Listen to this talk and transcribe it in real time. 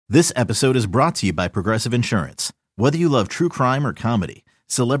This episode is brought to you by Progressive Insurance. Whether you love true crime or comedy,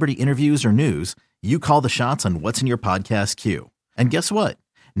 celebrity interviews or news, you call the shots on what's in your podcast queue. And guess what?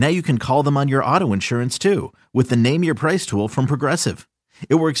 Now you can call them on your auto insurance too with the Name Your Price tool from Progressive.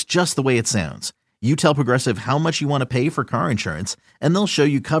 It works just the way it sounds. You tell Progressive how much you want to pay for car insurance, and they'll show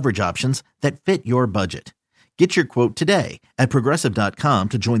you coverage options that fit your budget. Get your quote today at Progressive.com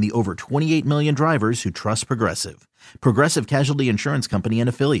to join the over 28 million drivers who trust Progressive. Progressive Casualty Insurance Company and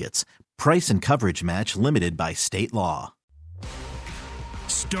Affiliates. Price and coverage match limited by state law.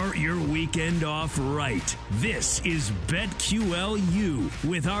 Start your weekend off right. This is BetQLU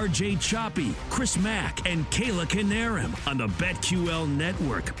with RJ Choppy, Chris Mack, and Kayla Canarum on the BetQL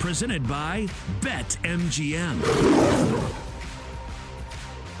Network, presented by BetMGM.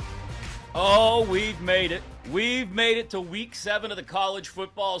 Oh, we've made it. We've made it to week 7 of the college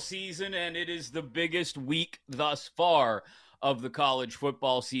football season, and it is the biggest week thus far of the college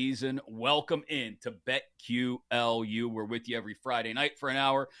football season. Welcome in to BetQLU. We're with you every Friday night for an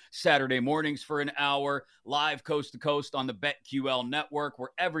hour, Saturday mornings for an hour, live coast to coast on the BetQL network,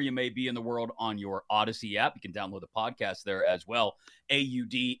 wherever you may be in the world on your Odyssey app. You can download the podcast there as well,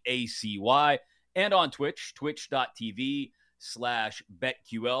 AUDACY, and on Twitch, twitch.tv/BetQL.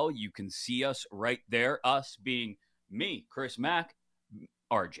 You can see us right there, us being me, Chris Mack,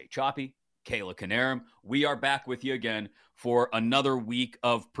 RJ Choppy, Kayla Canarum. We are back with you again for another week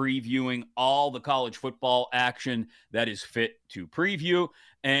of previewing all the college football action that is fit to preview.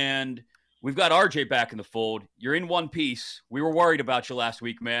 And we've got RJ back in the fold. You're in one piece. We were worried about you last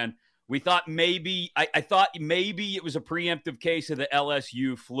week, man. We thought maybe, I thought maybe it was a preemptive case of the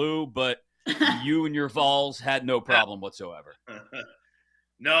LSU flu, but you and your Vols had no problem whatsoever.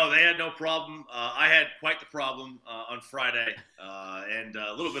 No, they had no problem. I had quite the problem on Friday and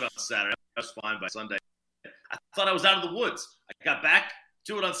a little bit on Saturday. I was fine by Sunday. I thought I was out of the woods. I got back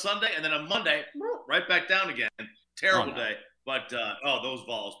to it on Sunday, and then on Monday, right back down again. Terrible day. But, those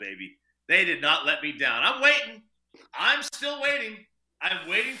Vols, baby. They did not let me down. I'm waiting. I'm still waiting. I'm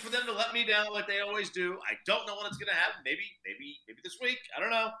waiting for them to let me down like they always do. I don't know when it's going to happen. Maybe this week. I don't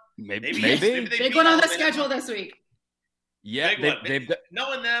know. Maybe. Big one on the schedule this week. Yeah,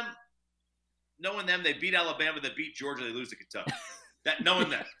 knowing them, they beat Alabama, they beat Georgia, they lose to Kentucky. Knowing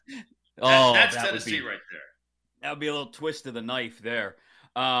that. That's Tennessee right there. That would be a little twist of the knife there.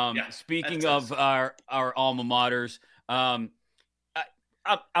 Yeah, speaking of our alma maters, I'm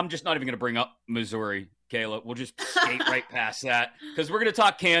just not even going to bring up Missouri, Kayla. We'll just skate right past that because we're going to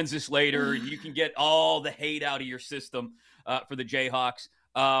talk Kansas later. You can get all the hate out of your system for the Jayhawks.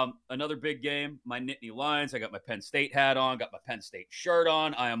 Another big game, my Nittany Lions. I got my Penn State hat on, got my Penn State shirt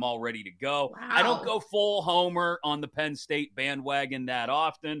on. I am all ready to go. Wow. I don't go full homer on the Penn State bandwagon that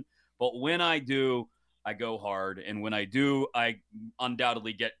often, but when I do, I go hard. And when I do, I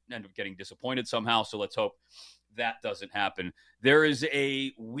undoubtedly end up getting disappointed somehow. So let's hope that doesn't happen. There is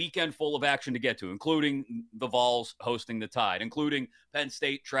a weekend full of action to get to, including the Vols hosting the Tide, including Penn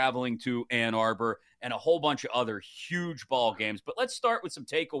State traveling to Ann Arbor, and a whole bunch of other huge ball games. But let's start with some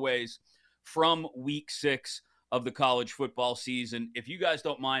takeaways from week 6 of the college football season. If you guys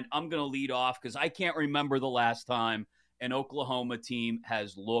don't mind, I'm going to lead off because I can't remember the last time an Oklahoma team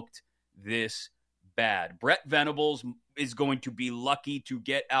has looked this bad. Brett Venables is going to be lucky to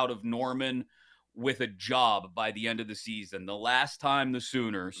get out of Norman with a job by the end of the season. The last time the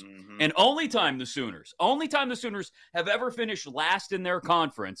Sooners, and only time the Sooners have ever finished last in their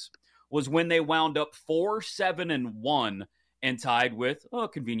conference was when they wound up 4-7-1 and tied with,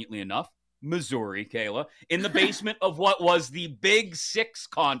 conveniently enough, Missouri, Kayla, in the basement of what was the Big Six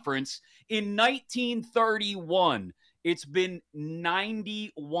Conference in 1931. It's been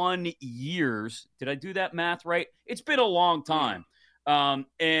 91 years. Did I do that math right? It's been a long time.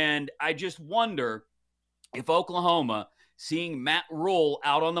 And I just wonder if Oklahoma, seeing Matt Rule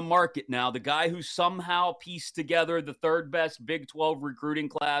out on the market now, the guy who somehow pieced together the third best Big 12 recruiting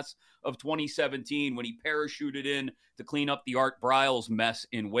class of 2017 when he parachuted in to clean up the Art Briles mess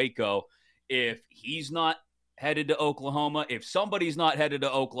in Waco, if he's not headed to Oklahoma, if somebody's not headed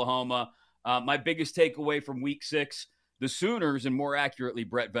to Oklahoma, my biggest takeaway from week 6, the Sooners, and more accurately,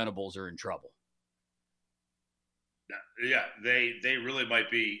 Brett Venables, are in trouble. Yeah, they really might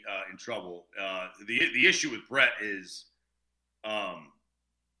be in trouble. The issue with Brett is,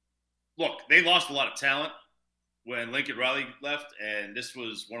 look, they lost a lot of talent when Lincoln Riley left, and this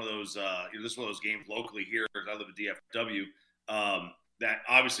was one of those games locally here as I live at DFW that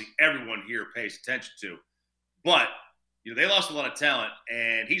obviously everyone here pays attention to. But they lost a lot of talent,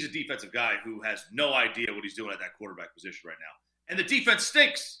 and he's a defensive guy who has no idea what he's doing at that quarterback position right now. And the defense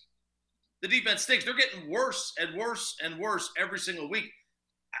stinks. The defense stinks. They're getting worse and worse and worse every single week.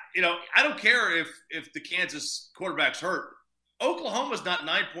 I don't care if the Kansas quarterback's hurt. Oklahoma's not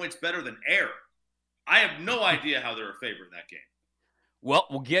 9 points better than air. I have no idea how they're a favorite in that game. Well,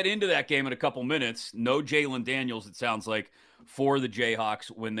 we'll get into that game in a couple minutes. No Jalen Daniels, it sounds like, for the Jayhawks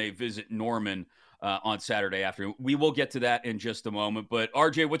when they visit Norman on Saturday afternoon. We will get to that in just a moment. But,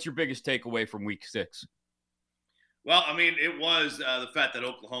 RJ, what's your biggest takeaway from Week 6? Well, I mean, it was the fact that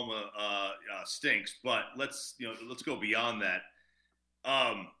Oklahoma stinks. But let's go beyond that.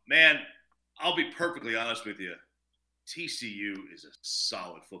 Man, I'll be perfectly honest with you. TCU is a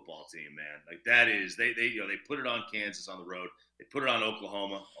solid football team, man. Like that is they put it on Kansas on the road. They put it on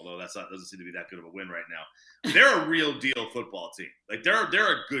Oklahoma, although doesn't seem to be that good of a win right now. They're a real deal football team. Like they're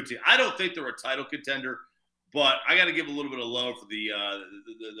a good team. I don't think they're a title contender, but I got to give a little bit of love for the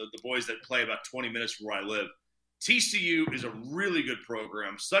boys that play about 20 minutes from where I live. TCU is a really good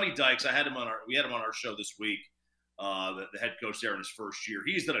program. Sonny Dykes, we had him on our show this week. The head coach there in his first year.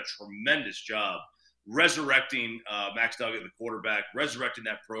 He's done a tremendous job resurrecting Max Duggan, the quarterback, resurrecting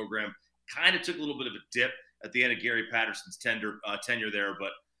that program. Kind of took a little bit of a dip at the end of Gary Patterson's tenure there, but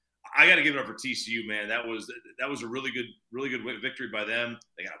I got to give it up for TCU, man. That was a really good victory by them.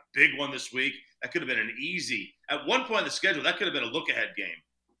 They got a big one this week. That could have been an easy – at one point in the schedule, that could have been a look-ahead game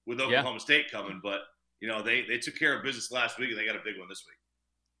with Oklahoma State coming, but they took care of business last week, and they got a big one this week.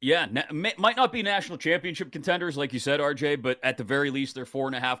 Yeah, might not be national championship contenders, like you said, RJ, but at the very least, they're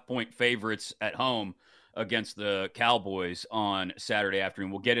 4.5-point favorites at home against the Cowboys on Saturday afternoon.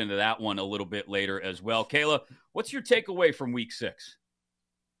 We'll get into that one a little bit later as well. Kayla, what's your takeaway from Week 6?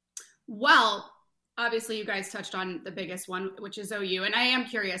 Well, obviously you guys touched on the biggest one, which is OU, and I am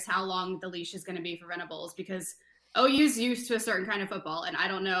curious how long the leash is going to be for Venables because OU's used to a certain kind of football, and I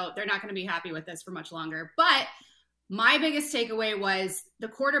don't know, they're not going to be happy with this for much longer, but my biggest takeaway was the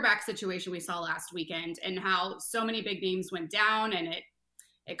quarterback situation we saw last weekend and how so many big names went down, and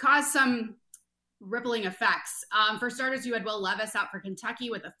it caused some rippling effects. For starters, you had Will Levis out for Kentucky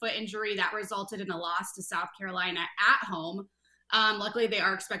with a foot injury that resulted in a loss to South Carolina at home. Luckily, they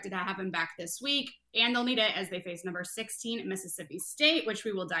are expected to have him back this week, and they'll need it as they face number 16 at Mississippi State, which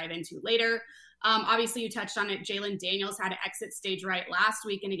we will dive into later. Obviously, you touched on it. Jalen Daniels had to exit stage right last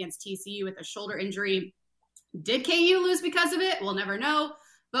weekend against TCU with a shoulder injury. Did KU lose because of it? We'll never know.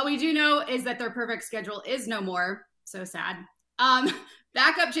 But we do know is that their perfect schedule is no more. So sad.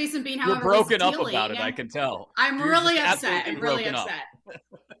 Backup Jason Bean, however, you're broken up about it, I can tell. I'm really upset.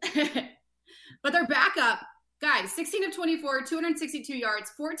 But their backup, guys, 16 of 24, 262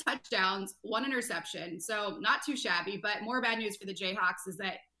 yards, 4 touchdowns, 1 interception. So not too shabby, but more bad news for the Jayhawks is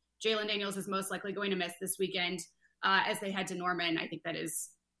that Jalen Daniels is most likely going to miss this weekend as they head to Norman. I think that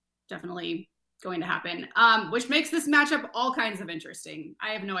is definitely going to happen, which makes this matchup all kinds of interesting. I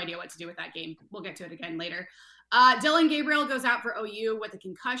have no idea what to do with that game. We'll get to it again later. Dylan Gabriel goes out for OU with a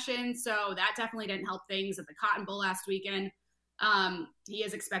concussion, so that definitely didn't help things at the Cotton Bowl last weekend. He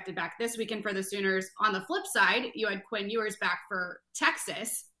is expected back this weekend for the Sooners. On the flip side, you had Quinn Ewers back for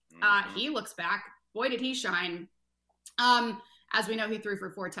Texas. He looks back. Boy, did he shine. As we know, he threw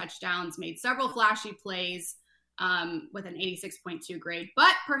for 4 touchdowns, made several flashy plays with an 86.2 grade.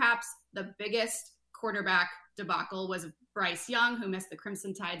 But perhaps the biggest quarterback debacle was Bryce Young, who missed the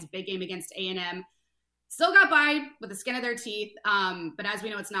Crimson Tide's big game against A&M. Still got by with the skin of their teeth. But as we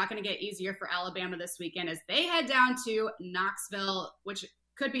know, it's not going to get easier for Alabama this weekend as they head down to Knoxville, which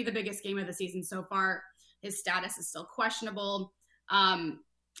could be the biggest game of the season so far. His status is still questionable.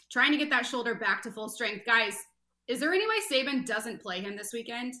 Trying to get that shoulder back to full strength. Guys, is there any way Saban doesn't play him this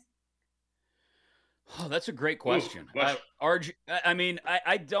weekend? Oh, that's a great question. RJ,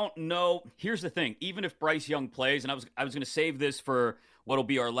 I don't know. Here's the thing. Even if Bryce Young plays, and I was going to save this for what'll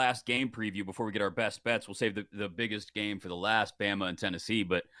be our last game preview before we get our best bets. We'll save the biggest game for the last, Bama and Tennessee.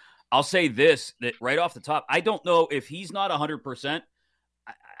 But I'll say this, that right off the top, I don't know if he's not 100%.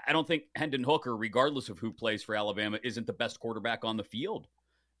 I don't think Hendon Hooker, regardless of who plays for Alabama, isn't the best quarterback on the field.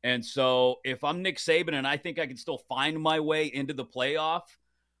 And so if I'm Nick Saban and I think I can still find my way into the playoff,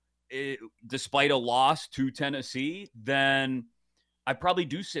 despite a loss to Tennessee, then I probably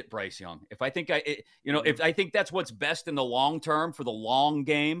do sit Bryce Young. If I think if I think that's what's best in the long term for the long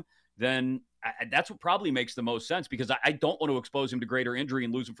game, then that's what probably makes the most sense because I don't want to expose him to greater injury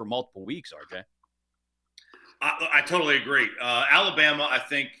and lose him for multiple weeks, RJ. I totally agree. Alabama, I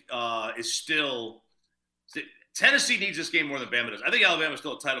think, is still – Tennessee needs this game more than Bama does. I think Alabama is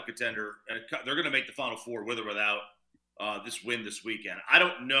still a title contender, and they're going to make the Final Four with or without this win this weekend. I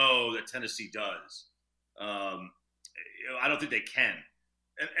don't know that Tennessee does. I don't think they can.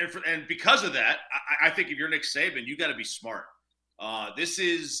 And because of that, I think if you're Nick Saban, you got to be smart. If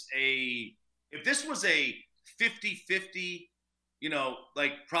this was a 50-50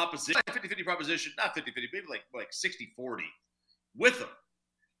 like proposition, 50-50 proposition, not 50-50, maybe like 60-40 with him.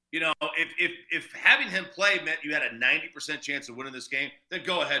 If having him play meant you had a 90% chance of winning this game, then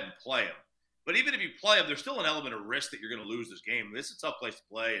go ahead and play him. But even if you play him, there's still an element of risk that you're going to lose this game. This is a tough place to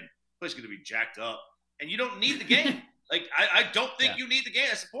play, and the place is going to be jacked up. And you don't need the game. Like, I don't think you need the game.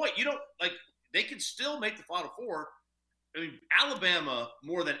 That's the point. You don't, like, they can still make the Final Four. I mean, Alabama,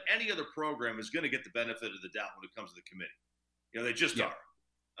 more than any other program, is going to get the benefit of the doubt when it comes to the committee. They just are.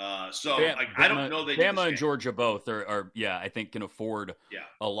 I don't know. Bama and Georgia both are I think can afford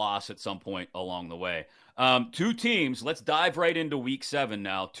a loss at some point along the way. Two teams, let's dive right into week 7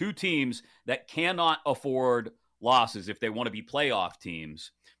 now. Two teams that cannot afford losses if they want to be playoff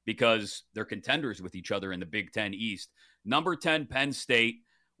teams because they're contenders with each other in the Big Ten East. Number 10, Penn State.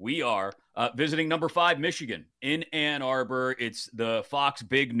 We are visiting number 5, Michigan in Ann Arbor. It's the Fox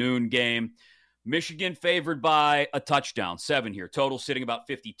Big Noon game. Michigan favored by a touchdown, 7 here. Total sitting about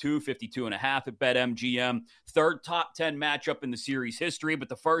 52.5 at BetMGM. Third top 10 matchup in the series history, but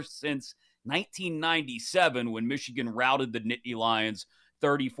the first since 1997 when Michigan routed the Nittany Lions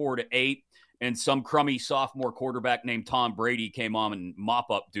 34-8. And some crummy sophomore quarterback named Tom Brady came on in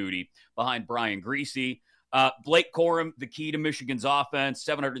mop-up duty behind Brian Griese. Blake Corum, the key to Michigan's offense,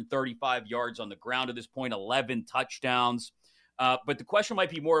 735 yards on the ground at this point, 11 touchdowns. But the question might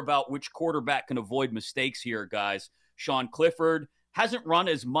be more about which quarterback can avoid mistakes here, guys. Sean Clifford hasn't run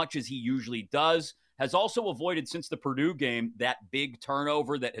as much as he usually does, has also avoided since the Purdue game that big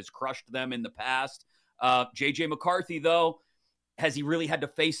turnover that has crushed them in the past. J.J. McCarthy, though, has he really had to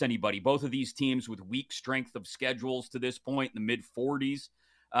face anybody? Both of these teams with weak strength of schedules to this point, in the mid-40s.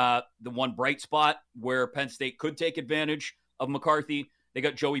 The one bright spot where Penn State could take advantage of McCarthy, they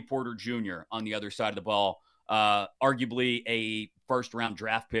got Joey Porter Jr. on the other side of the ball. Arguably a first-round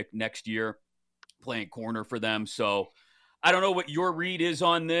draft pick next year, playing corner for them. So I don't know what your read is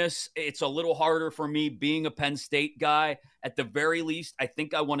on this. It's a little harder for me being a Penn State guy. At the very least, I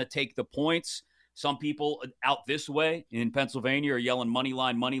think I want to take the points. Some people out this way in Pennsylvania are yelling money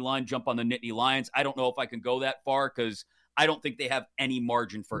line, jump on the Nittany Lions. I don't know if I can go that far because I don't think they have any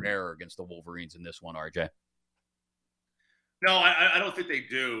margin for error against the Wolverines in this one, RJ. No, I don't think they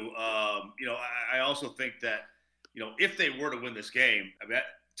do. I also think that, if they were to win this game, I mean,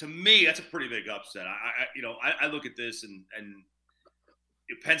 to me, that's a pretty big upset. I look at this and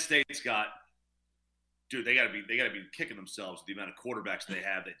Penn State's got, dude, they gotta be kicking themselves with the amount of quarterbacks they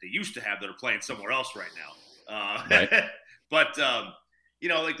have that they used to have that are playing somewhere else right now. Right. But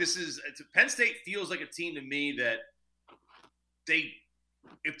Penn State feels like a team to me that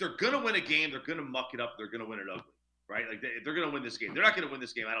if they're gonna win a game, they're gonna muck it up. They're gonna win it ugly. Right, like they're going to win this game. They're not going to win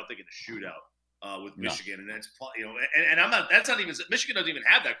this game, I don't think, in a shootout with Michigan. And that's and I'm not. That's not even. Michigan doesn't even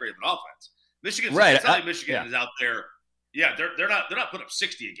have that great of an offense. Michigan's right. It's not like Michigan is out there. Yeah, they're not putting up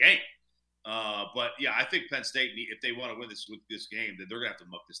 60 a game. But yeah, I think Penn State, if they want to win this game, then they're going to have to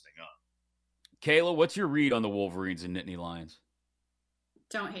muck this thing up. Kayla, what's your read on the Wolverines and Nittany Lions?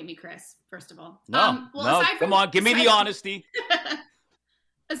 Don't hate me, Chris. First of all, no. Come on, give me the honesty.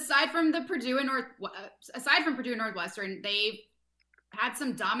 Aside from Purdue and Northwestern, they've had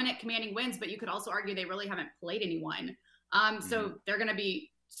some dominant commanding wins, but you could also argue they really haven't played anyone. So they're going to be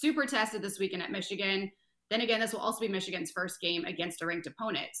super tested this weekend at Michigan. Then again, this will also be Michigan's first game against a ranked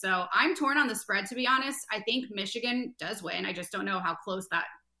opponent. So I'm torn on the spread, to be honest. I think Michigan does win. I just don't know how close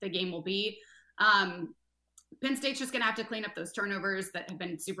the game will be. Penn State's just going to have to clean up those turnovers that have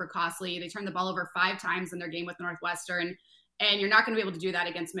been super costly. They turned the ball over 5 times in their game with Northwestern. And you're not going to be able to do that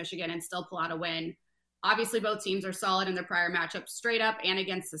against Michigan and still pull out a win. Obviously, both teams are solid in their prior matchups, straight up and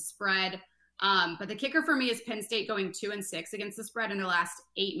against the spread. But the kicker for me is Penn State going 2-6 against the spread in their last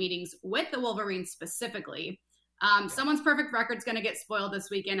 8 meetings with the Wolverines specifically. Someone's perfect record's going to get spoiled this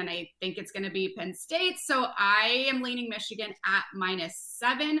weekend, and I think it's going to be Penn State. So I am leaning Michigan at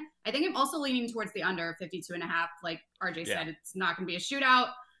 -7. I think I'm also leaning towards the under 52.5. Like RJ said, it's not going to be a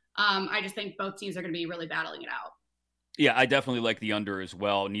shootout. I just think both teams are going to be really battling it out. Yeah, I definitely like the under as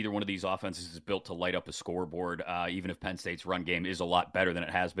well. Neither one of these offenses is built to light up a scoreboard, even if Penn State's run game is a lot better than it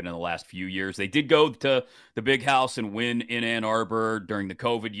has been in the last few years. They did go to the Big House and win in Ann Arbor during the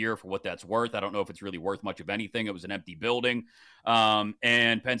COVID year, for what that's worth. I don't know if it's really worth much of anything. It was an empty building.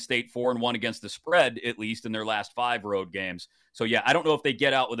 And Penn State 4-1 against the spread, at least in their last 5 road games. So yeah, I don't know if they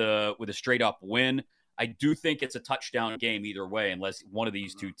get out with a straight up win. I do think it's a touchdown game either way, unless one of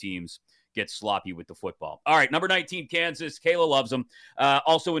these two teams gets sloppy with the football. All right, number 19, Kansas. Kayla loves them.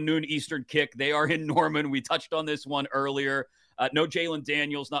 Also a noon Eastern kick. They are in Norman. We touched on this one earlier. No Jalen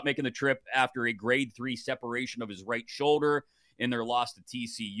Daniels, not making the trip after a grade 3 separation of his right shoulder in their loss to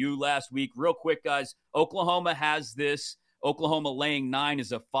TCU last week. Real quick, guys, Oklahoma has this Oklahoma laying 9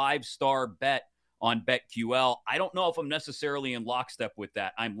 is a 5-star bet on BetQL. I don't know if I'm necessarily in lockstep with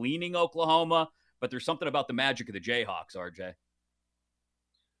that. I'm leaning Oklahoma, but there's something about the magic of the Jayhawks, RJ.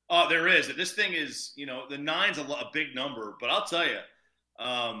 There is. This thing is, the 9's a big number, but I'll tell you,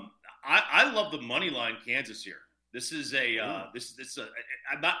 I love the money line Kansas here. This is I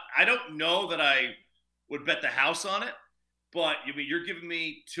don't know that I would bet the house on it, but you're giving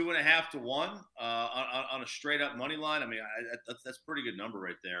me 2.5 to 1 on a straight up money line. I mean, that's a pretty good number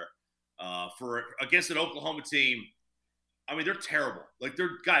right there for against an Oklahoma team. I mean, they're terrible. Like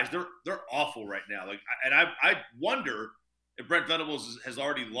they're awful right now. Like, and I wonder if Brent Venables has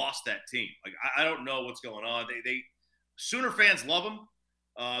already lost that team. Like, I don't know what's going on. They Sooner fans love him.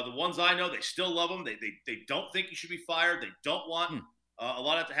 The ones I know, they still love him. They don't think he should be fired. They don't want a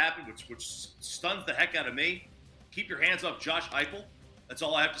lot of that to happen, which stuns the heck out of me. Keep your hands off Josh Heupel. That's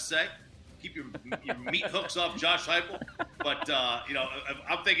all I have to say. Keep your meat hooks off Josh Heupel. But,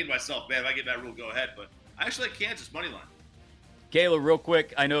 I'm thinking to myself, man, if I get that rule, go ahead. But I actually like Kansas money line. Kayla, real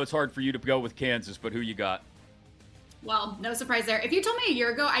quick, I know it's hard for you to go with Kansas, but who you got? Well, no surprise there. If you told me a year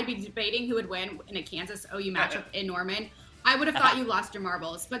ago I'd be debating who would win in a Kansas OU matchup in Norman, I would have thought you lost your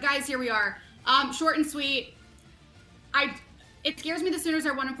marbles. But guys, here we are. Short and sweet. It scares me the Sooners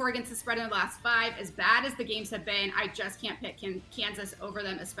are 1-4 against the spread in the last 5. As bad as the games have been, I just can't pick Kansas over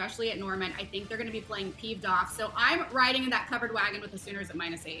them, especially at Norman. I think they're going to be playing peeved off. So I'm riding in that covered wagon with the Sooners at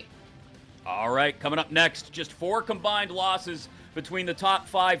 -8. All right, coming up next, just 4 combined losses between the top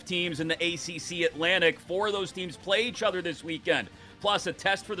 5 teams in the ACC Atlantic. 4 of those teams play each other this weekend, plus a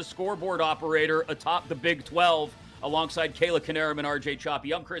test for the scoreboard operator atop the Big 12. Alongside Kayla Canarum and RJ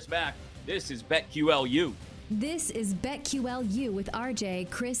Choppy, I'm Chris Mack. This is BetQLU. This is BetQLU with RJ,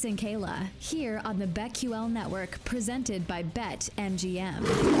 Chris, and Kayla. Here on the BetQL Network, presented by BetMGM.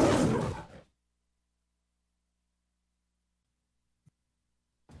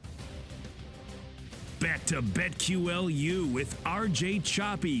 Back to BetQLU with RJ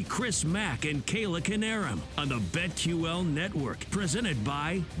Choppy, Chris Mack, and Kayla Canarum on the BetQL Network, presented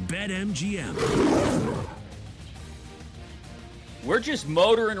by BetMGM. We're just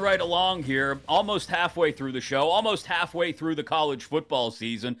motoring right along here, almost halfway through the show, almost halfway through the college football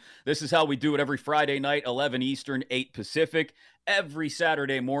season. This is how we do it every Friday night, 11 Eastern, 8 Pacific. Every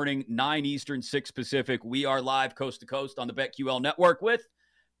Saturday morning, 9 Eastern, 6 Pacific. We are live coast to coast on the BetQL Network with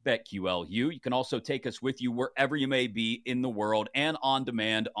BetQLU. You can also take us with you wherever you may be in the world and on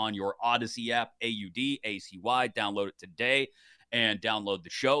demand on your Odyssey app, AUDACY. Download it today and download the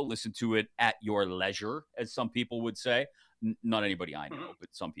show. Listen to it at your leisure, as some people would say. Not anybody I know, but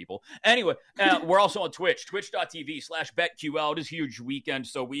some people. Anyway, we're also on Twitch, twitch.tv/BetQL. It is a huge weekend,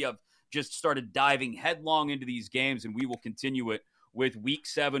 so we have just started diving headlong into these games, and we will continue it with Week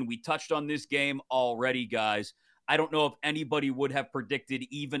 7. We touched on this game already, guys. I don't know if anybody would have predicted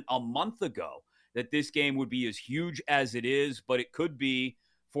even a month ago that this game would be as huge as it is, but it could be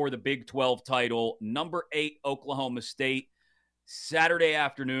for the Big 12 title. Number 8, Oklahoma State. Saturday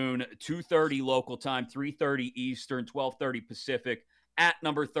afternoon, 2:30 local time, 3:30 Eastern, 12:30 Pacific, at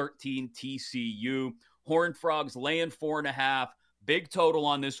number 13, TCU. Horned Frogs laying 4.5. Big total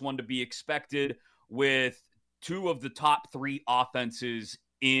on this one to be expected with 2 of the top 3 offenses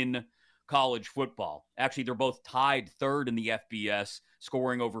in college football. Actually, they're both tied 3rd in the FBS,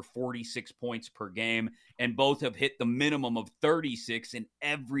 scoring over 46 points per game, and both have hit the minimum of 36 in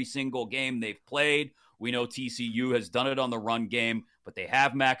every single game they've played. We know TCU has done it on the run game, but they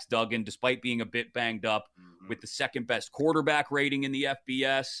have Max Duggan, despite being a bit banged up, with the second best quarterback rating in the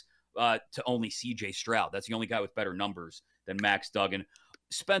FBS to only CJ Stroud. That's the only guy with better numbers than Max Duggan.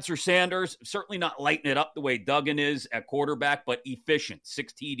 Spencer Sanders, certainly not lighting it up the way Duggan is at quarterback, but efficient.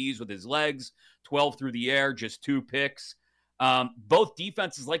 6 TDs with his legs, 12 through the air, just 2 picks. Both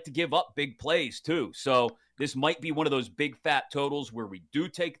defenses like to give up big plays, too. So this might be one of those big fat totals where we do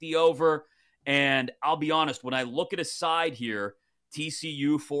take the over. And I'll be honest, when I look at a side here,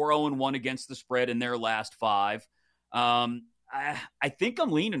 TCU 4-0-1 against the spread in their last 5. I think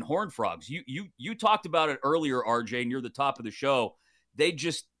I'm leaning Horned Frogs. You talked about it earlier, RJ, near the top of the show.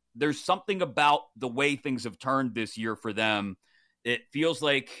 There's something about the way things have turned this year for them. It feels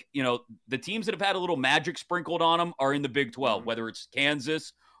like, the teams that have had a little magic sprinkled on them are in the Big 12, whether it's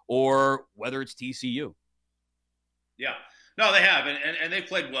Kansas or whether it's TCU. Yeah. No, they have, and they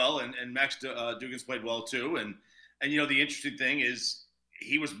played well, and Max Duggan's played well too. And the interesting thing is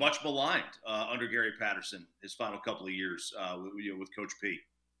he was much maligned under Gary Patterson his final couple of years with Coach P.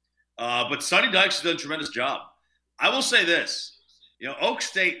 But Sonny Dykes has done a tremendous job. I will say this, Oak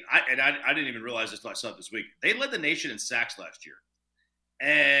State, I didn't even realize this until I saw it this week. They led the nation in sacks last year,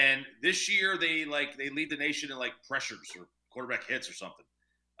 And this year they lead the nation in like pressures or quarterback hits or something.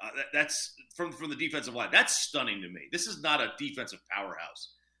 That's from the defensive line. That's stunning to me. This is not a defensive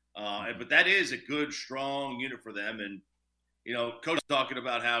powerhouse, but that is a good, strong unit for them. And Coach is talking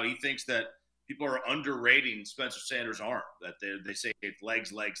about how he thinks that people are underrating Spencer Sanders' arm. That they say it's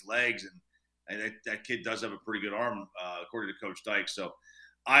legs, and that kid does have a pretty good arm, according to Coach Dykes. So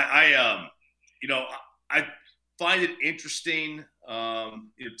I find it interesting.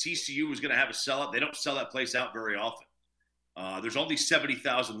 TCU was going to have a sellout. They don't sell that place out very often. There's only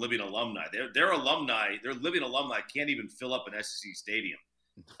 70,000 living alumni. Their living alumni can't even fill up an SEC stadium.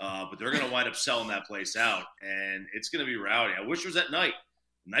 But they're going to wind up selling that place out, and it's going to be rowdy. I wish it was at night.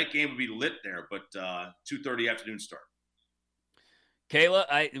 Night game would be lit there, but 2:30 afternoon start.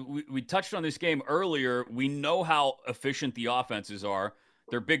 Kayla, we touched on this game earlier. We know how efficient the offenses are.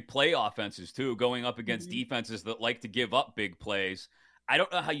 They're big play offenses, too, going up against defenses that like to give up big plays. I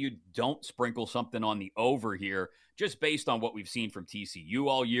don't know how you don't sprinkle something on the over here, just based on what we've seen from TCU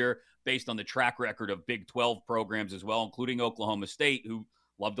all year, based on the track record of Big 12 programs as well, including Oklahoma State, who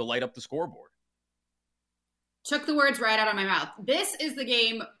love to light up the scoreboard. Took the words right out of my mouth. This is the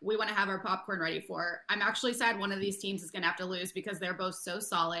game we want to have our popcorn ready for. I'm actually sad one of these teams is going to have to lose because they're both so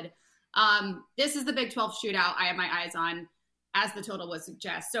solid. This is the Big 12 shootout I have my eyes on, as the total would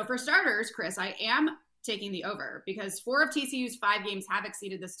suggest. So for starters, Chris, I am taking the over because 4 of TCU's 5 games have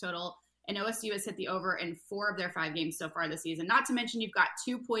exceeded this total, and OSU has hit the over in 4 of their 5 games so far this season. Not to mention you've got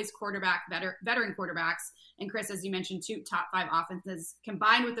 2 poised veteran quarterbacks, and Chris, as you mentioned, 2 top 5 offenses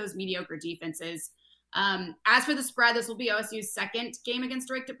combined with those mediocre defenses. As for the spread, this will be OSU's second game against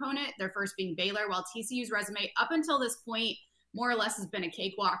a ranked opponent, their first being Baylor, while TCU's resume up until this point more or less has been a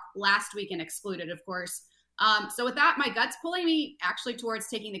cakewalk, last weekend excluded, of course. So with that, my gut's pulling me actually towards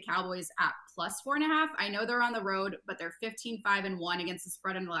taking the Cowboys at plus 4.5. I know they're on the road, but they're 15-5-1 against the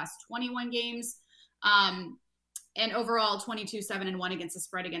spread in the last 21 games. And overall 22-7-1 against the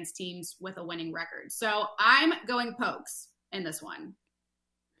spread against teams with a winning record. So I'm going Pokes in this one.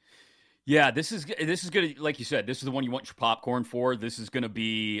 Yeah, this is going to, like you said, this is the one you want your popcorn for. This is going to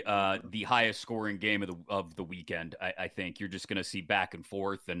be the highest scoring game of the weekend. I think you're just going to see back and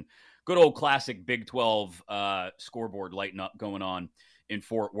forth and good old classic Big 12 scoreboard lighting up going on in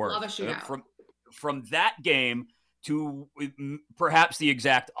Fort Worth. Love a shootout. From that game to perhaps the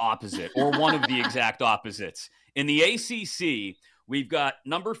exact opposite or one of the exact opposites. In the ACC, we've got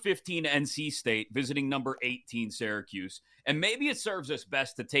number 15 NC State visiting number 18 Syracuse. And maybe it serves us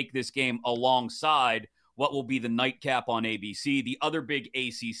best to take this game alongside what will be the nightcap on ABC, the other big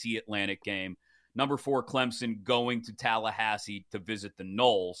ACC Atlantic game. Number 4 Clemson going to Tallahassee to visit the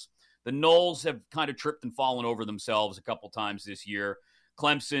Noles. The Noles have kind of tripped and fallen over themselves a couple times this year.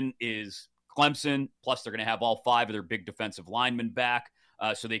 Clemson is Clemson, plus they're going to have all 5 of their big defensive linemen back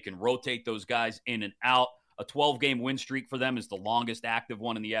so they can rotate those guys in and out. A 12-game win streak for them is the longest active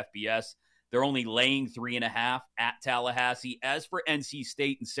one in the FBS. They're only laying 3.5 at Tallahassee. As for NC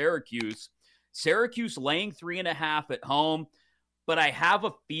State and Syracuse laying 3.5 at home. But I have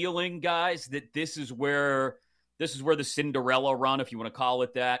a feeling, guys, that this is where the Cinderella run, if you want to call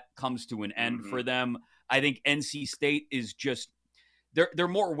it that, comes to an end for them. I think NC State is just they're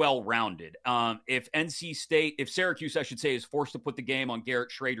more well-rounded. If Syracuse, I should say, is forced to put the game on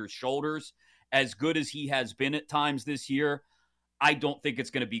Garrett Schrader's shoulders, as good as he has been at times this year, I don't think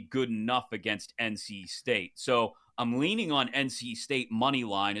it's going to be good enough against NC State. So I'm leaning on NC State money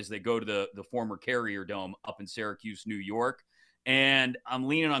line as they go to the former Carrier Dome up in Syracuse, New York. And I'm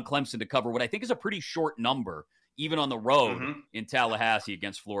leaning on Clemson to cover what I think is a pretty short number, even on the road in Tallahassee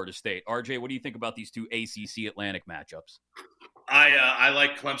against Florida State. RJ, what do you think about these 2 ACC Atlantic matchups? I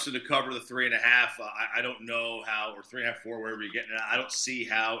like Clemson to cover the 3.5. I don't know how, or 3.5, 4, wherever you're getting it. I don't see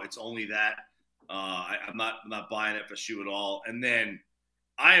how it's only that. I'm not buying it for shoe at all. And then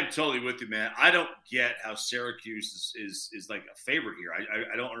I am totally with you, man. I don't get how Syracuse is like a favorite here.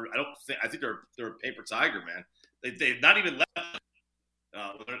 I think they're a paper tiger, man. They've not even left.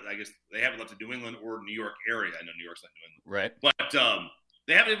 I guess they haven't left the New England or New York area. I know New York's not New England, right? But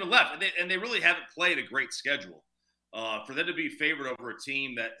they haven't even left, and they really haven't played a great schedule. For them to be favored over a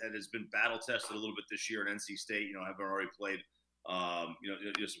team that has been battle tested a little bit this year, and NC State, have already played, some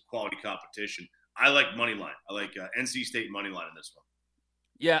quality competition. I like money line. I like NC State money line in this one.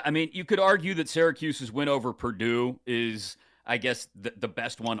 Yeah, I mean, you could argue that Syracuse's win over Purdue is, I guess, the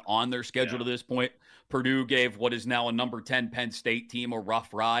best one on their schedule to this point. Purdue gave what is now a number 10 Penn State team a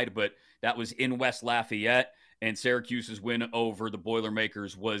rough ride, but that was in West Lafayette, and Syracuse's win over the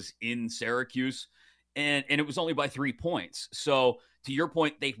Boilermakers was in Syracuse. and it was only by 3 points. So to your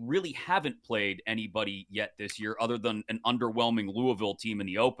point, they really haven't played anybody yet this year other than an underwhelming Louisville team in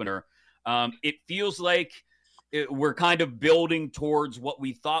the opener. It feels like we're kind of building towards what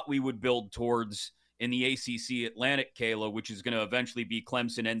we thought we would build towards in the ACC Atlantic, Kayla, which is going to eventually be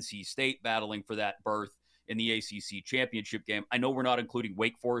Clemson, NC State battling for that berth in the ACC championship game. I know we're not including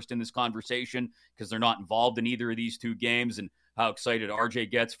Wake Forest in this conversation because they're not involved in either of these two games, and how excited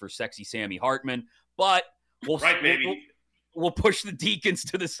RJ gets for sexy Sammy Hartman. But we'll push the Deacons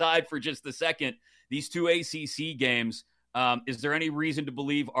to the side for just a second. These two ACC games, is there any reason to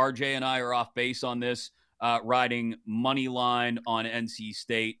believe RJ and I are off base on this, riding money line on NC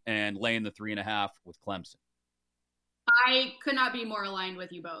State and laying the 3.5 with Clemson? I could not be more aligned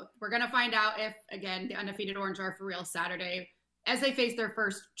with you both. We're going to find out if, again, the undefeated Orange are for real Saturday as they face their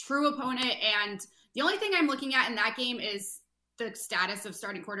first true opponent. And the only thing I'm looking at in that game is the status of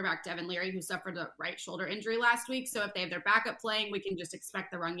starting quarterback Devin Leary, who suffered a right shoulder injury last week. So if they have their backup playing, we can just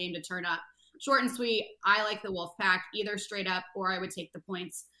expect the run game to turn up. Short and sweet. I like the Wolfpack either straight up, or I would take the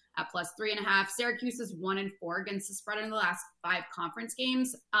points at +3.5. Syracuse is 1-4 against the spread in the last 5 conference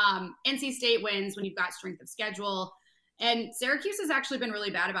games. NC State wins when you've got strength of schedule. And Syracuse has actually been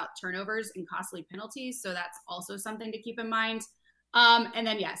really bad about turnovers and costly penalties. So that's also something to keep in mind. And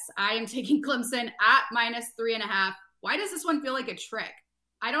then, yes, I am taking Clemson at -3.5. Why does this one feel like a trick?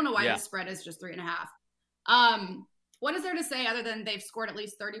 I don't know why the spread is just 3.5. What is there to say other than they've scored at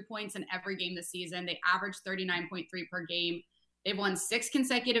least 30 points in every game this season? They average 39.3 per game. They've won 6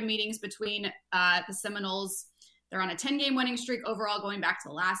 consecutive meetings between the Seminoles. They're on a 10-game winning streak overall going back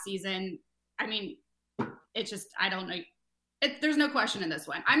to last season. I mean, it's just, I don't know. There's no question in this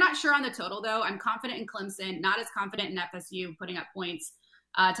one. I'm not sure on the total, though. I'm confident in Clemson, not as confident in FSU putting up points.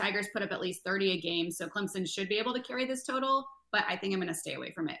 Tigers put up at least 30 a game, so Clemson should be able to carry this total, but I think I'm going to stay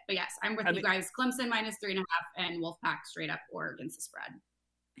away from it. But yes, I'm with you guys. Clemson -3.5 and Wolfpack straight up or against the spread.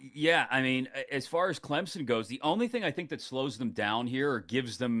 Yeah, I mean, as far as Clemson goes, the only thing I think that slows them down here or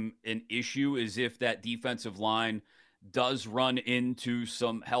gives them an issue is if that defensive line does run into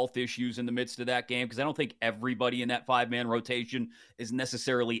some health issues in the midst of that game, because I don't think everybody in that 5-man rotation is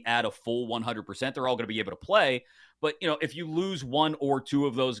necessarily at a full 100%. They're all going to be able to play. But, you know, if you lose 1 or 2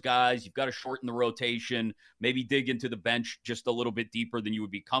 of those guys, you've got to shorten the rotation, maybe dig into the bench just a little bit deeper than you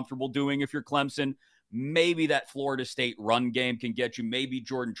would be comfortable doing if you're Clemson. Maybe that Florida State run game can get you. Maybe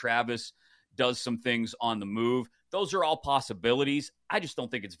Jordan Travis does some things on the move. Those are all possibilities. I just don't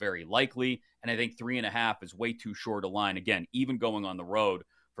think it's very likely. And I think 3.5 is way too short a line. Again, even going on the road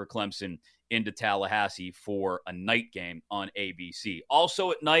for Clemson into Tallahassee for a night game on ABC.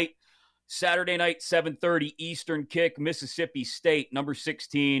 Also at night, Saturday night, 7:30 Eastern kick, Mississippi State, number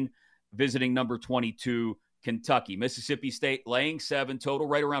 16, visiting number 22, Kentucky. Mississippi State laying 7, total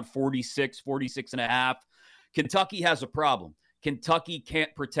right around 46.5. Kentucky has a problem. Kentucky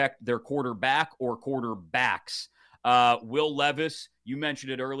can't protect their quarterback or quarterbacks. Will Levis, you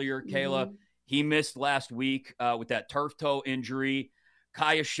mentioned it earlier, Kayla. Mm-hmm. He missed last week with that turf toe injury.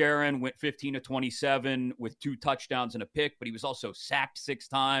 Kaya Sharon went 15 of 27 with 2 touchdowns and a pick, but he was also sacked 6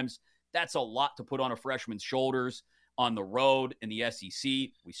 times. That's a lot to put on a freshman's shoulders on the road in the SEC.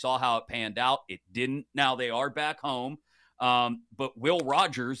 We saw how it panned out. It didn't. Now they are back home. But Will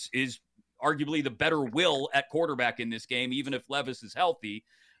Rogers is arguably the better Will at quarterback in this game, even if Levis is healthy.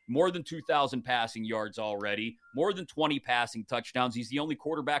 More than 2,000 passing yards already, more than 20 passing touchdowns. He's the only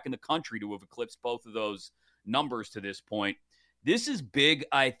quarterback in the country to have eclipsed both of those numbers to this point. This is big,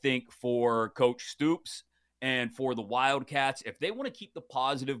 I think, for Coach Stoops and for the Wildcats. If they want to keep the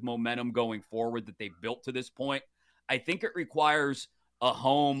positive momentum going forward that they've built to this point, I think it requires a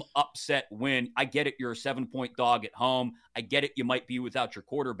home upset win. I get it, you're a 7-point dog at home. I get it, you might be without your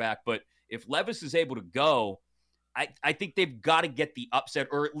quarterback. But if Levis is able to go, I think they've got to get the upset,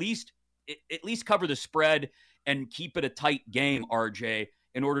 or at least cover the spread and keep it a tight game, RJ,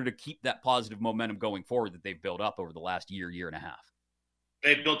 in order to keep that positive momentum going forward that they've built up over the last year and a half.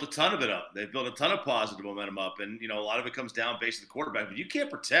 They've built a ton of it up. They've built a ton of positive momentum up, and a lot of it comes down based on the quarterback. But you can't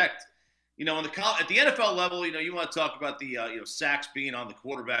protect. At the NFL level, you want to talk about the sacks being on the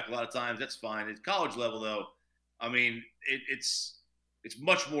quarterback a lot of times. That's fine. At college level, though, I mean, it's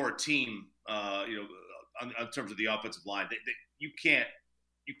much more a team. In terms of the offensive line, you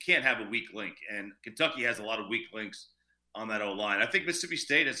can't have a weak link, and Kentucky has a lot of weak links on that O-line. I think Mississippi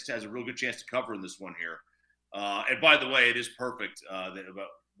State has a real good chance to cover in this one here. And by the way, it is perfect that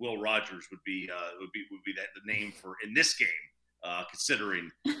Will Rogers would be the name for in this game, considering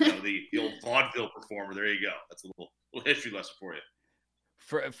the old vaudeville performer. There you go. That's a little history lesson for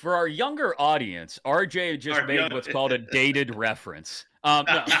you. For our younger audience, RJ just made what's called a dated reference.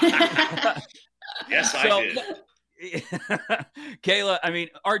 No. Yes, I did. Kayla, I mean,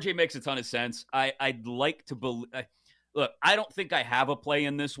 RJ makes a ton of sense. I'd like to believe. Look, I don't think I have a play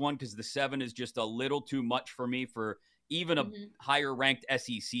in this one because the 7 is just a little too much for me for even a higher ranked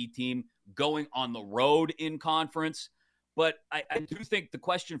SEC team going on the road in conference. But I do think the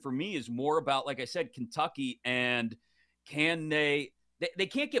question for me is more about, like I said, Kentucky, and can they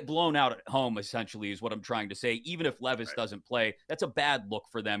can't get blown out at home, essentially, is what I'm trying to say. Even if Levis doesn't play, that's a bad look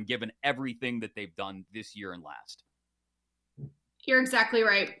for them, given everything that they've done this year and last. You're exactly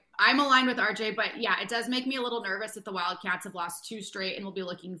right. I'm aligned with RJ, but yeah, it does make me a little nervous that the Wildcats have lost 2 straight and will be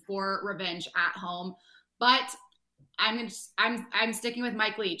looking for revenge at home. But I'm sticking with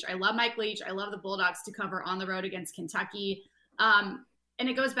Mike Leach. I love Mike Leach. I love the Bulldogs to cover on the road against Kentucky. And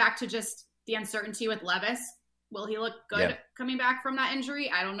it goes back to just the uncertainty with Levis. Will he look good coming back from that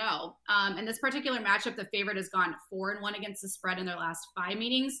injury? I don't know. In this particular matchup, the favorite has gone 4-1 against the spread in their last 5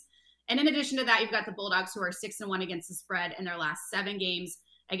 meetings. And in addition to that, you've got the Bulldogs, who are 6-1 against the spread in their last 7 games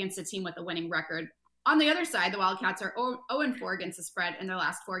against a team with a winning record. On the other side, the Wildcats are 0-4 against the spread in their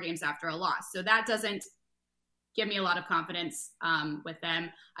last 4 games after a loss. So that doesn't give me a lot of confidence with them.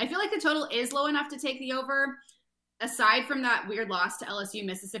 I feel like the total is low enough to take the over. Aside from that weird loss to LSU,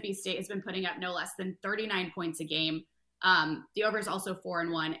 Mississippi State has been putting up no less than 39 points a game. The over is also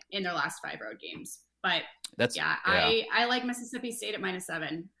 4-1 in their last 5 road games. But I like Mississippi State at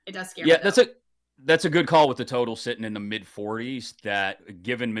 -7. It does scare me. Yeah, that's a good call with the total sitting in the mid-40s. That,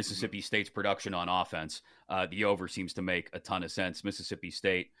 given Mississippi State's production on offense, the over seems to make a ton of sense. Mississippi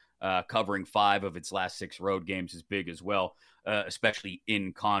State covering 5 of its last 6 road games is big as well, especially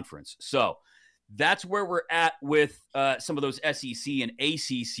in conference. So that's where we're at with some of those SEC and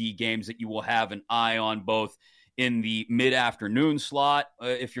ACC games that you will have an eye on, both in the mid-afternoon slot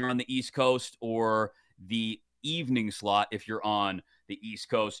if you're on the East Coast, or the evening slot if you're on the East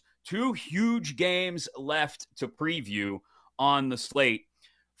Coast. 2 huge games left to preview on the slate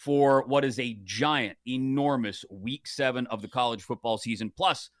for what is a giant, enormous Week 7 of the college football season.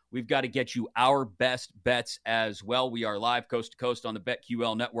 Plus, we've got to get you our best bets as well. We are live coast to coast on the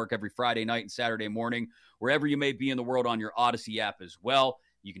BetQL network every Friday night and Saturday morning, wherever you may be in the world, on your Odyssey app as well.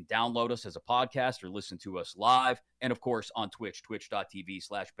 You can download us as a podcast or listen to us live. And, of course, on Twitch,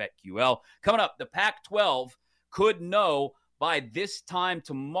 twitch.tv/BetQL. Coming up, the Pac-12 could know by this time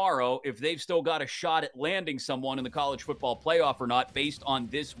tomorrow if they've still got a shot at landing someone in the college football playoff or not, based on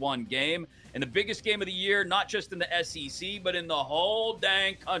this one game. And the biggest game of the year, not just in the SEC, but in the whole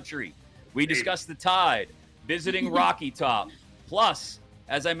dang country. We discussed the Tide visiting Rocky Top. Plus,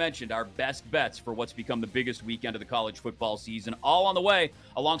 as I mentioned, our best bets for what's become the biggest weekend of the college football season, all on the way.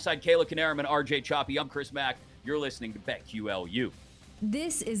 Alongside Kayla Canarum and RJ Choppy, I'm Chris Mack. You're listening to BetQLU.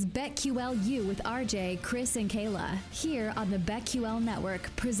 This is BetQLU with RJ, Chris, and Kayla, here on the BetQL network,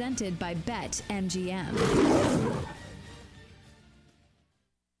 presented by BetMGM.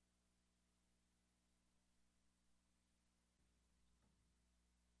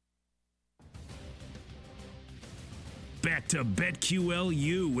 Back to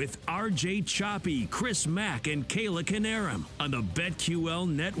BetQLU with RJ Choppy, Chris Mack, and Kayla Canarum on the BetQL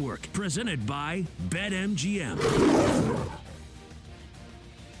network, presented by BetMGM.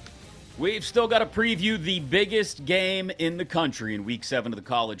 We've still got to preview the biggest game in the country in Week 7 of the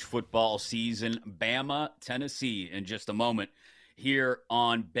college football season, Bama, Tennessee, in just a moment here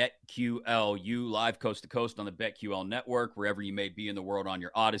on BetQLU, live coast to coast on the BetQL network, wherever you may be in the world, on your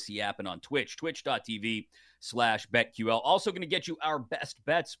Odyssey app and on Twitch, twitch.tv/BetQL. Also going to get you our best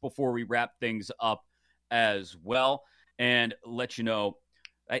bets before we wrap things up as well, and let you know.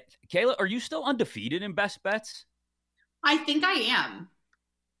 Kayla, are you still undefeated in best bets? I think I am.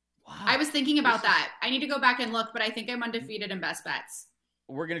 Wow. I was thinking about that. I need to go back and look, but I think I'm undefeated in best bets.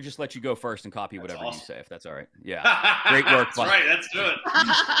 We're going to just let you go first and copy whatever you say, if that's all right. Yeah. Great work. That's right. That's good.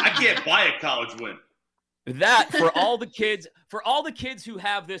 I can't buy a college win. That, for all the kids who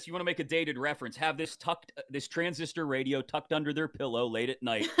have this, you want to make a dated reference, have this transistor radio tucked under their pillow late at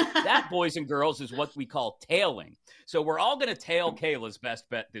night. That, boys and girls, is what we call tailing. So we're all going to tail Kayla's best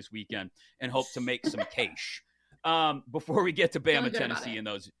bet this weekend and hope to make some cash. Before we get to Bama, Tennessee, and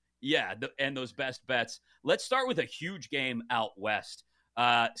those best bets, let's start with a huge game out west.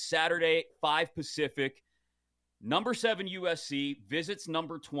 Saturday, 5 Pacific, number 7 USC visits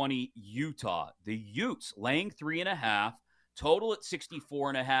number 20 Utah. The Utes laying 3.5, total at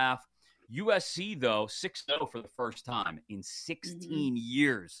 64.5. USC, though, 6-0 for the first time in 16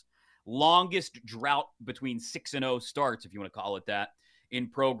 years. Longest drought between 6-0 starts, if you want to call it that, in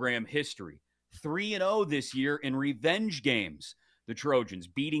program history. 3-0 this year in revenge games. The Trojans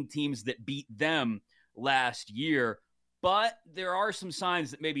beating teams that beat them last year. but there are some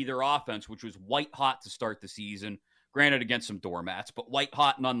signs that maybe their offense, which was white hot to start the season, granted against some doormats, but white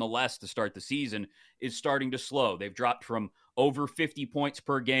hot nonetheless to start the season, is starting to slow. They've dropped from over 50 points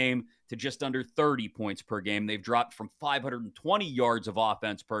per game to just under 30 points per game. They've dropped from 520 yards of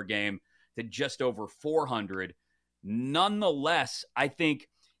offense per game to just over 400. Nonetheless, I think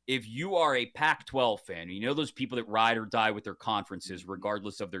if you are a Pac-12 fan, you know those people that ride or die with their conferences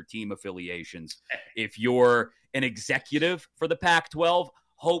regardless of their team affiliations, if you're an executive for the Pac-12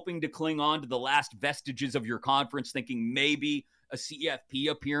 hoping to cling on to the last vestiges of your conference, thinking maybe a CFP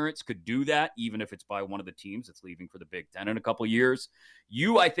appearance could do that, even if it's by one of the teams that's leaving for the Big Ten in a couple of years,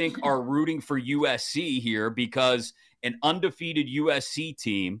 you, I think, are rooting for USC here because an undefeated USC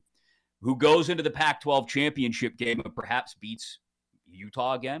team who goes into the Pac-12 championship game and perhaps beats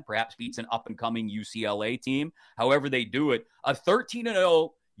Utah again, perhaps beats an up-and-coming UCLA team. However they do it, a 13-0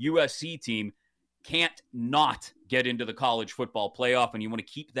 USC team can't not get into the college football playoff, and you want to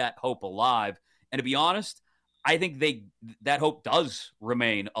keep that hope alive. And to be honest, I think that hope does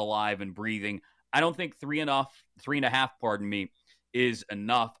remain alive and breathing. I don't think 3.5, is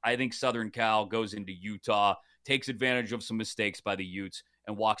enough. I think Southern Cal goes into Utah, takes advantage of some mistakes by the Utes,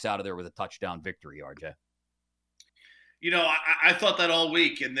 and walks out of there with a touchdown victory, RJ. You know, I thought that all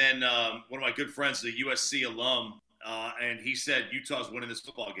week, and then one of my good friends is a USC alum, and he said Utah's winning this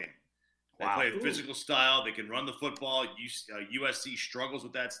football game. They play a physical style. They can run the football. USC struggles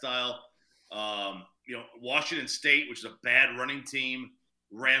with that style. You know, Washington State, which is a bad running team,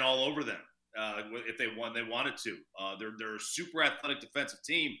 ran all over them. If they wanted to. They're a super athletic defensive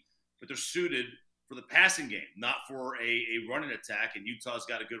team, but they're suited for the passing game, not for a running attack. And Utah's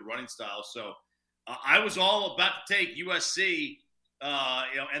got a good running style. So I was all about to take USC,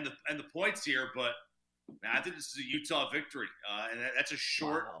 and the points here, but I think this is a Utah victory, and that's a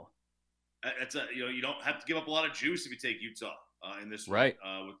short. Wow. You don't have to give up a lot of juice if you take Utah in this right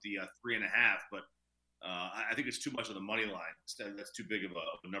with the 3.5, but I think it's too much on the money line. That's too big of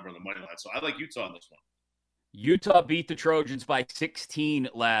a number on the money line. So I like Utah on this one. Utah beat the Trojans by 16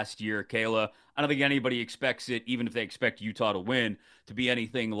 last year, Kayla. I don't think anybody expects it, even if they expect Utah to win, to be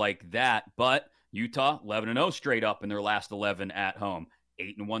anything like that. But Utah, 11-0 straight up in their last 11 at home,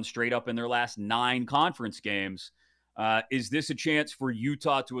 8-1 straight up in their last 9 conference games. Is this a chance for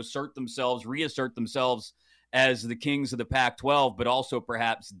Utah to reassert themselves as the kings of the Pac-12, but also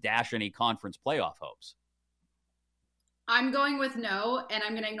perhaps dash any conference playoff hopes? I'm going with no, and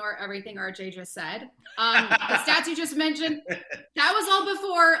I'm going to ignore everything RJ just said. The stats you just mentioned, that was all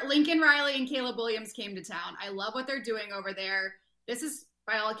before Lincoln Riley and Caleb Williams came to town. I love what they're doing over there. This is,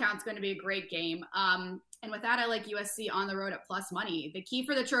 by all accounts, going to be a great game. And with that, I like USC on the road at plus money. The key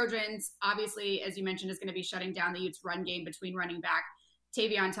for the Trojans, obviously, as you mentioned, is going to be shutting down the Utes' run game between running back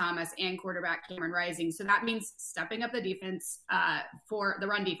Tavion Thomas and quarterback Cameron Rising. So that means stepping up the defense for the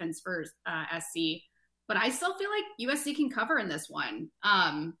run defense for SC. But I still feel like USC can cover in this one.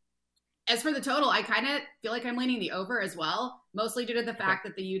 As for the total, I kind of feel like I'm leaning the over as well, mostly due to the fact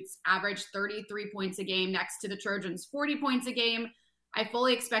that the Utes average 33 points a game next to the Trojans 40 points a game. I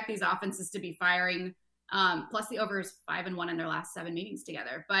fully expect these offenses to be firing. Plus the over is 5-1 in their last 7 meetings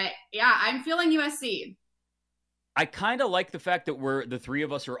together. But yeah, I'm feeling USC. I kind of like the fact that the three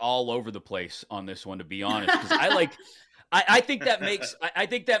of us are all over the place on this one, to be honest, because I think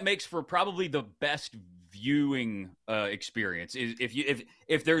that makes for probably the best viewing experience. Is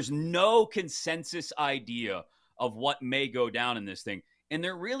if there's no consensus idea of what may go down in this thing, and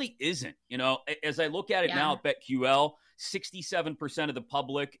there really isn't. You know, as I look at it now at BetQL, 67% of the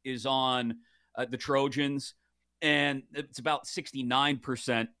public is on the Trojans, and it's about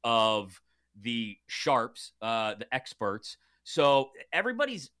 69% of the sharps, the experts. So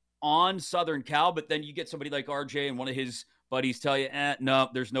everybody's on Southern Cal, but then you get somebody like RJ and one of his buddies tell you, no,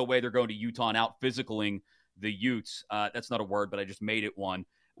 there's no way they're going to Utah and out physicaling the Utes. That's not a word, but I just made it one.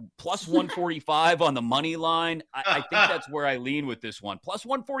 Plus 145 on the money line. I think that's where I lean with this one. Plus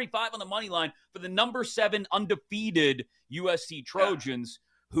 145 on the money line for the number 7 undefeated USC Trojans,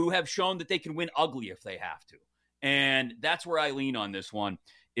 who have shown that they can win ugly if they have to. And that's where I lean on this one,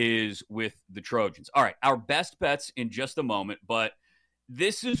 is with the Trojans. All right, our best bets in just a moment, but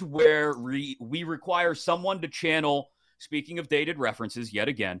this is where we require someone to channel, speaking of dated references yet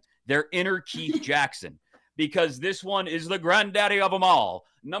again, their inner Keith Jackson, because this one is the granddaddy of them all.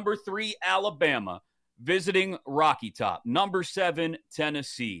 Number 3, Alabama, visiting Rocky Top. Number 7,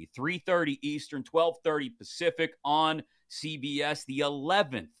 Tennessee, 3:30 Eastern, 12:30 Pacific on CBS. The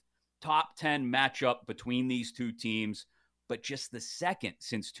 11th top 10 matchup between these two teams, but just the second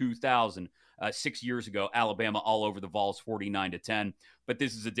since 2000, 6 years ago. Alabama all over the Vols, 49-10. But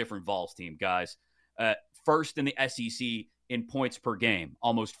this is a different Vols team, guys. First in the SEC in points per game,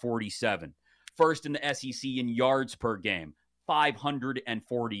 almost 47. First in the SEC in yards per game,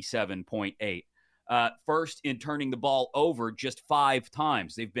 547.8. First in turning the ball over just 5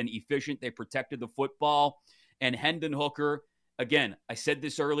 times. They've been efficient. They protected the football. And Hendon Hooker, again, I said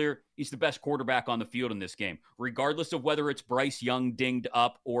this earlier, he's the best quarterback on the field in this game, regardless of whether it's Bryce Young dinged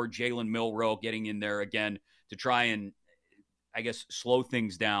up or Jalen Milroe getting in there again to try and, I guess, slow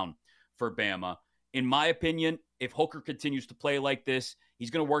things down for Bama. In my opinion, if Hooker continues to play like this, he's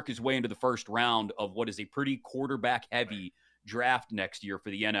going to work his way into the first round of what is a pretty quarterback-heavy draft next year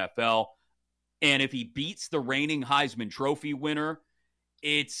for the NFL. And if he beats the reigning Heisman Trophy winner,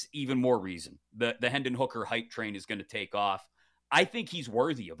 it's even more reason. The Hendon Hooker hype train is going to take off. I think he's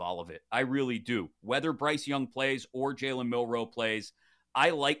worthy of all of it. I really do. Whether Bryce Young plays or Jalen Milroe plays, I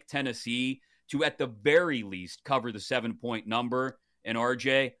like Tennessee to, at the very least, cover the 7-point number. And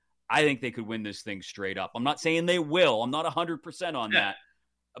RJ, I think they could win this thing straight up. I'm not saying they will. I'm not 100% on that,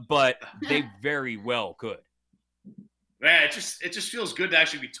 but they very well could. Man, it just feels good to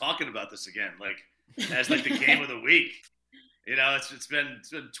actually be talking about this again, like as like the game of the week. You know, it's been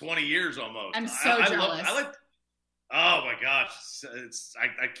 20 years almost. I'm so jealous. Oh my gosh,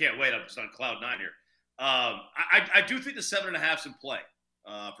 I can't wait. I'm just on cloud 9 here. I do think the 7.5's in play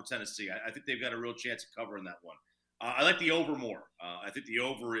for Tennessee. I think they've got a real chance of covering that one. I like the over more. I think the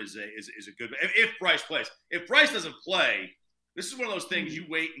over is a good. If Bryce plays, if Bryce doesn't play, this is one of those things you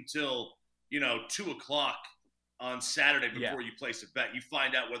wait until 2:00 on Saturday before you place a bet. You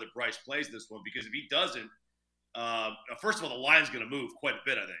find out whether Bryce plays this one, because if he doesn't, first of all, the line's going to move quite a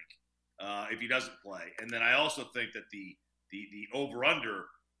bit, I think, if he doesn't play. And then I also think that the over-under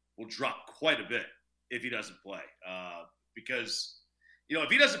will drop quite a bit if he doesn't play. Because, if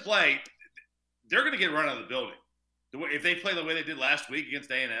he doesn't play, they're going to get run out of the building. If they play the way they did last week against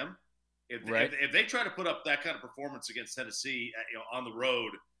A&M, if they try to put up that kind of performance against Tennessee, on the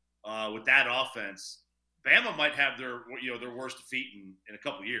road with that offense, Bama might have their worst defeat in a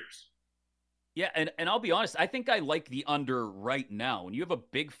couple years. Yeah, and I'll be honest, I think I like the under right now. When you have a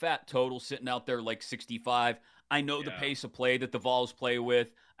big fat total sitting out there like 65, I know the pace of play that the Vols play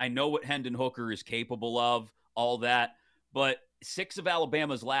with. I know what Hendon Hooker is capable of, all that. But 6 of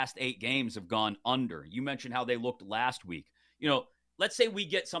Alabama's last 8 games have gone under. You mentioned how they looked last week. Let's say we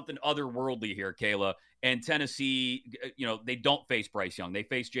get something otherworldly here, Kayla, and Tennessee, they don't face Bryce Young. They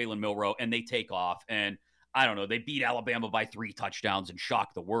face Jalen Milroe, and they take off. And I don't know, they beat Alabama by 3 touchdowns and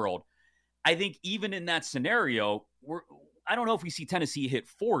shock the world. I think even in that scenario, I don't know if we see Tennessee hit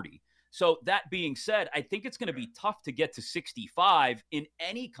 40. So that being said, I think it's going to be tough to get to 65 in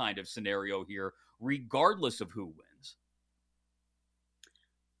any kind of scenario here, regardless of who wins.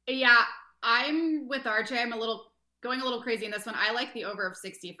 Yeah, I'm with RJ. I'm going a little crazy in this one. I like the over of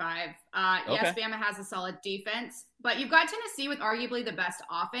 65. Yes, Bama has a solid defense, but you've got Tennessee with arguably the best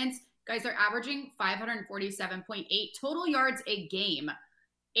offense. Guys are averaging 547.8 total yards a game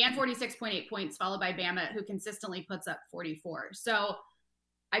and 46.8 points, followed by Bama, who consistently puts up 44. So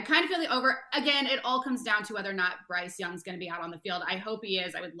I kind of feel the over. Again, it all comes down to whether or not Bryce Young's going to be out on the field. I hope he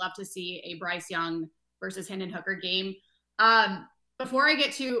is. I would love to see a Bryce Young versus Hendon Hooker game. Before I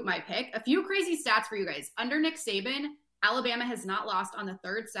get to my pick, a few crazy stats for you guys. Under Nick Saban, Alabama has not lost on the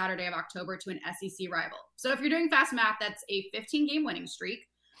 3rd Saturday of October to an SEC rival. So if you're doing fast math, that's a 15-game winning streak.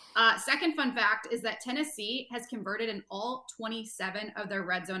 Second fun fact is that Tennessee has converted in all 27 of their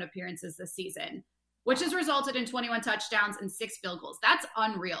red zone appearances this season, which has resulted in 21 touchdowns and 6 field goals. That's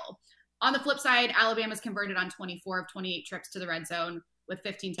unreal. On the flip side, Alabama's converted on 24 of 28 trips to the red zone with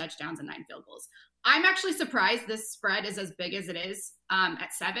 15 touchdowns and 9 field goals. I'm actually surprised this spread is as big as it is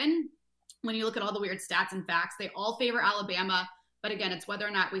at 7. When you look at all the weird stats and facts, they all favor Alabama. But again, it's whether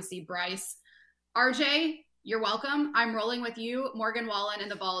or not we see Bryce. RJ, you're welcome. I'm rolling with you, Morgan Wallen, and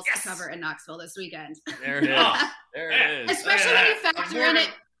the Vols to cover in Knoxville this weekend. There it is. There it is. Especially when you factor in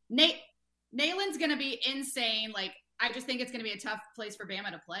it. Nayland's going to be insane. I just think it's going to be a tough place for Bama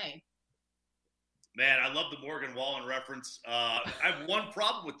to play. Man, I love the Morgan Wallen reference. I have one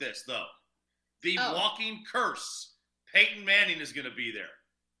problem with this, though. The walking curse. Peyton Manning is going to be there.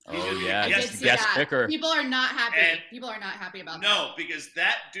 Guest picker. People are not happy. People are not happy about that. No, because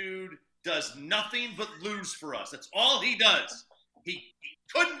that dude does nothing but lose for us. That's all he does. He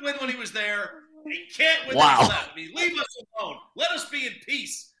couldn't win when he was there. He can't win when he's left. Leave us alone. Let us be in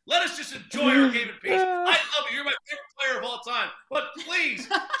peace. Let us just enjoy our game in peace. I love you. You're my favorite player of all time. But please,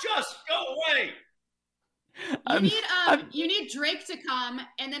 just go away. You need Drake to come,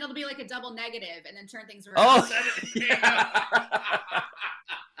 and then it'll be like a double negative, and then turn things around.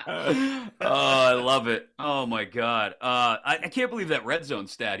 I love it. Oh my God. I can't believe that red zone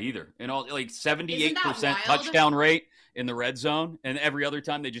stat either. And all like 78% touchdown rate in the red zone, and every other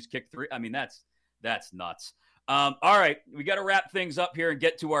time they just kick 3. I mean, that's nuts. All right, we got to wrap things up here and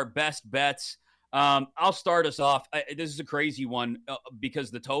get to our best bets. I'll start us off. This is a crazy one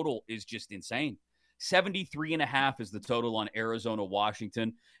because the total is just insane. 73.5 is the total on Arizona,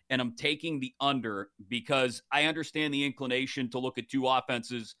 Washington. And I'm taking the under because I understand the inclination to look at two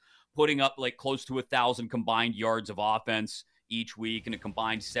offenses putting up like close to 1,000 combined yards of offense each week and a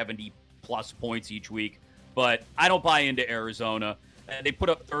combined 70 plus points each week. But I don't buy into Arizona. They put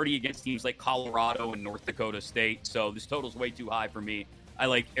up 30 against teams like Colorado and North Dakota State. So this total's way too high for me. I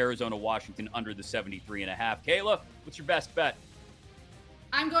like Arizona, Washington under the 73.5. Kayla, what's your best bet?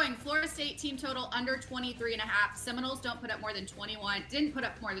 I'm going Florida State team total under 23.5. Seminoles didn't put up more than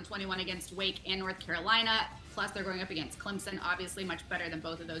 21 against Wake and North Carolina. Plus, they're going up against Clemson, obviously much better than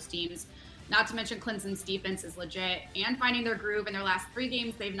both of those teams. Not to mention Clemson's defense is legit and finding their groove. In their last 3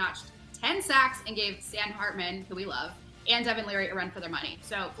 games, they've notched 10 sacks and gave Stan Hartman, who we love, and Devin Leary a run for their money.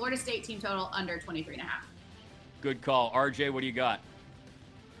 So Florida State team total under 23.5. Good call. RJ, what do you got?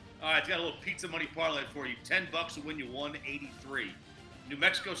 All right, it's got a little pizza money parlay for you. $10 will win you $183. New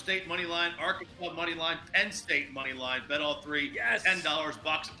Mexico State money line, Arkansas money line, Penn State money line. Bet all 3. Yes. $10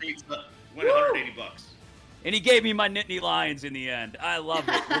 box of pizza. Win $180. And he gave me my Nittany Lions in the end. I love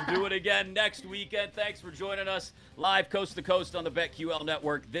it. We'll do it again next weekend. Thanks for joining us live coast to coast on the BetQL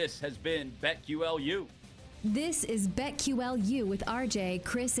Network. This has been BetQLU. This is BetQLU with RJ,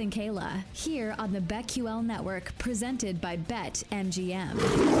 Chris, and Kayla here on the BetQL Network, presented by BetMGM.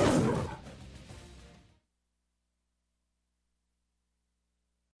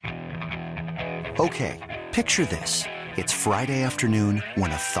 Okay, picture this. It's Friday afternoon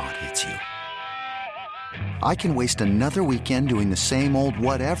when a thought hits you. I can waste another weekend doing the same old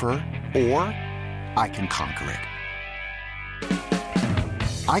whatever, or I can conquer it.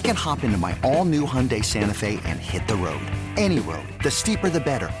 I can hop into my all-new Hyundai Santa Fe and hit the road. Any road. The steeper, the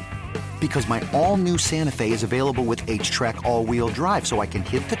better. Because my all-new Santa Fe is available with H-Track all-wheel drive, so I can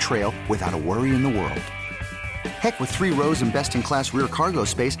hit the trail without a worry in the world. Heck, with 3 rows and best-in-class rear cargo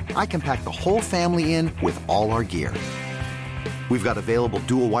space, I can pack the whole family in with all our gear. We've got available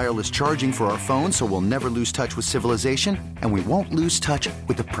dual wireless charging for our phones, so we'll never lose touch with civilization, and we won't lose touch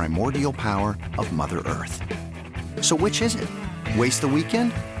with the primordial power of Mother Earth. So which is it? Waste the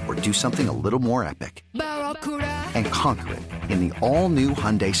weekend or do something a little more epic? And conquer it in the all-new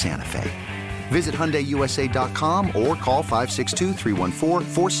Hyundai Santa Fe. Visit HyundaiUSA.com or call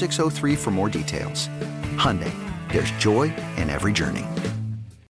 562-314-4603 for more details. Hyundai, there's joy in every journey.